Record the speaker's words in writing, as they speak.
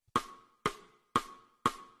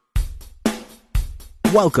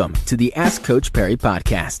Welcome to the Ask Coach Perry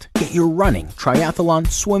podcast. Get your running, triathlon,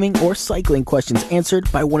 swimming, or cycling questions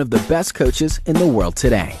answered by one of the best coaches in the world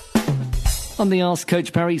today. On the Ask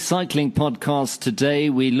Coach Perry Cycling Podcast today,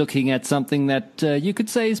 we're looking at something that you could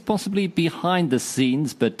say is possibly behind the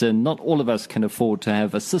scenes, but not all of us can afford to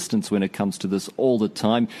have assistance when it comes to this all the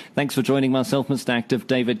time. Thanks for joining myself, Mr. Active,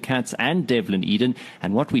 David Katz and Devlin Eden.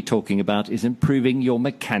 And what we're talking about is improving your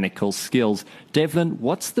mechanical skills. Devlin,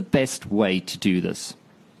 what's the best way to do this?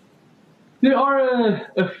 There are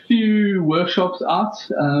a few workshops out,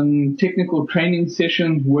 technical training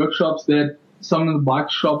sessions, workshops that some of the bike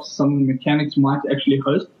shops, some of the mechanics might actually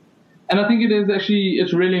host. And I think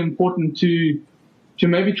it's really important to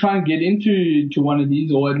maybe try and get into one of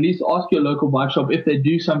these, or at least ask your local bike shop if they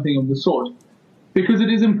do something of the sort. Because it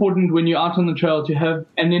is important when you're out on the trail to have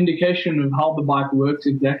an indication of how the bike works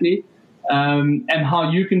exactly, and how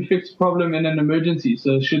you can fix the problem in an emergency.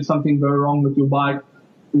 So should something go wrong with your bike,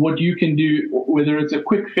 what you can do, whether it's a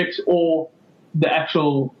quick fix or the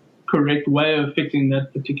actual correct way of fixing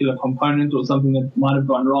that particular component or something that might have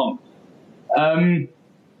gone wrong.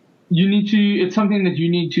 It's something that you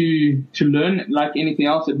need to learn. Like anything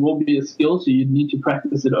else, it will be a skill, so you need to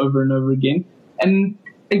practice it over and over again. And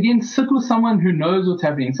again, sit with someone who knows what's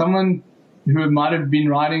happening, someone who might have been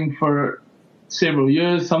riding for several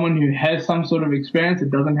years, someone who has some sort of experience. It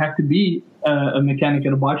doesn't have to be a mechanic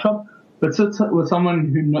at a bike shop, but sit with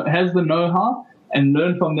someone who has the know-how and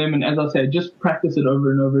learn from them. And as I said, just practice it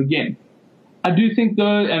over and over again. I do think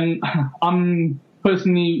though, and I'm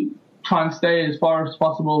personally trying to stay as far as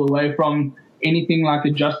possible away from anything like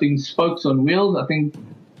adjusting spokes on wheels. I think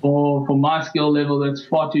for my skill level, that's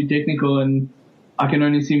far too technical, and I can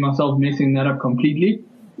only see myself messing that up completely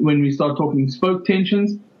when we start talking spoke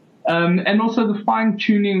tensions. And also the fine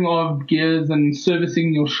tuning of gears and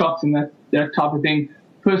servicing your shocks and that type of thing.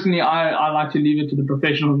 Personally, I like to leave it to the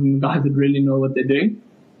professionals and the guys that really know what they're doing.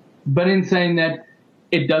 But in saying that,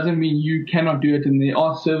 it doesn't mean you cannot do it. And there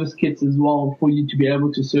are service kits as well for you to be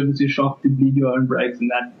able to service your shock, to bleed your own brakes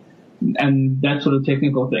and that sort of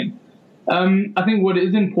technical thing. I think what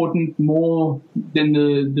is important more than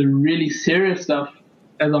the really serious stuff,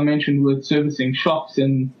 as I mentioned with servicing shocks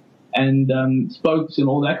and spokes and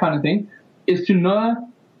all that kind of thing, is to know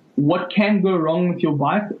what can go wrong with your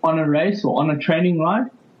bike on a race or on a training ride,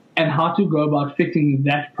 and how to go about fixing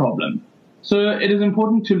that problem. So it is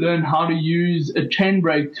important to learn how to use a chain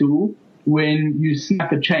brake tool when you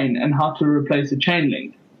snap a chain and how to replace a chain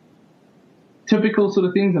link. Typical sort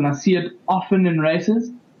of things, and I see it often in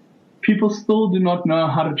races, people still do not know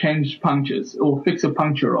how to change punctures or fix a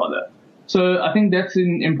puncture rather. So I think that's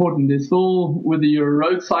important. There's still, whether you're a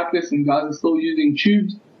road cyclist and guys are still using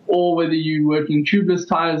tubes, or whether you're working tubeless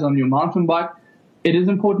tires on your mountain bike, it is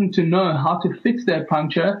important to know how to fix that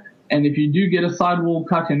puncture. And if you do get a sidewall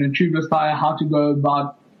cut in a tubeless tire, how to go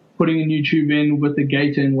about putting a new tube in with the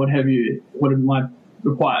gator and what it might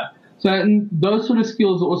require. So those sort of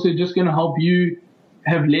skills are also just going to help you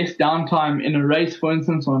have less downtime in a race, for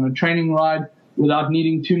instance, on a training ride, without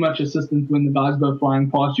needing too much assistance when the guys go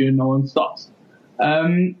flying past you and no one stops.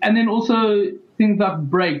 And then also things like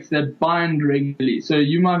brakes that bind regularly. So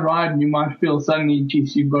you might ride and you might feel suddenly,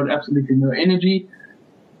 geez, you've got absolutely no energy.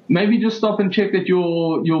 Maybe just stop and check that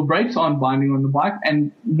your brakes aren't binding on the bike,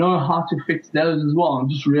 and know how to fix those as well. And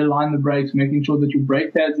just realign the brakes, making sure that your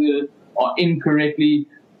brake pads are in correctly,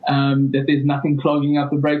 that there's nothing clogging up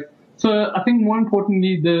the brakes. So I think more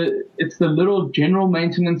importantly, it's the little general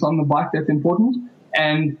maintenance on the bike that's important,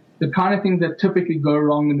 and the kind of things that typically go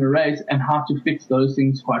wrong in the race, and how to fix those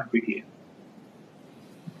things quite quickly.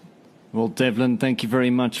 Well, Devlin, thank you very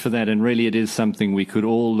much for that. And really, it is something we could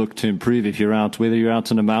all look to improve if you're out, whether you're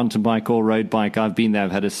out on a mountain bike or road bike. I've been there.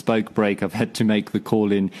 I've had a spoke break. I've had to make the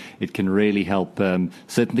call in. It can really help.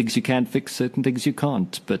 Certain things you can fix, certain things you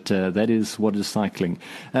can't. But that is what is cycling.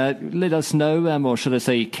 Let us know, or should I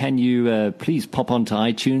say, can you please pop onto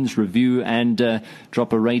iTunes, review, and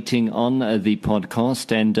drop a rating on the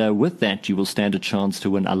podcast. And with that, you will stand a chance to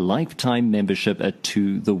win a lifetime membership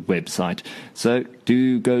to the website. So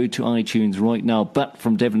do go to iTunes right now. But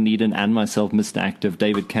from Devlin Eden and myself, Mr. Active,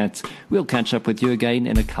 David Katz, we'll catch up with you again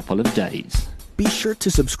in a couple of days. Be sure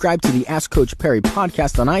to subscribe to the Ask Coach Perry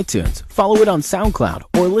podcast on iTunes, follow it on SoundCloud,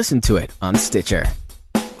 or listen to it on Stitcher.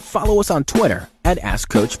 Follow us on Twitter at Ask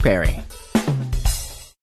Coach Perry.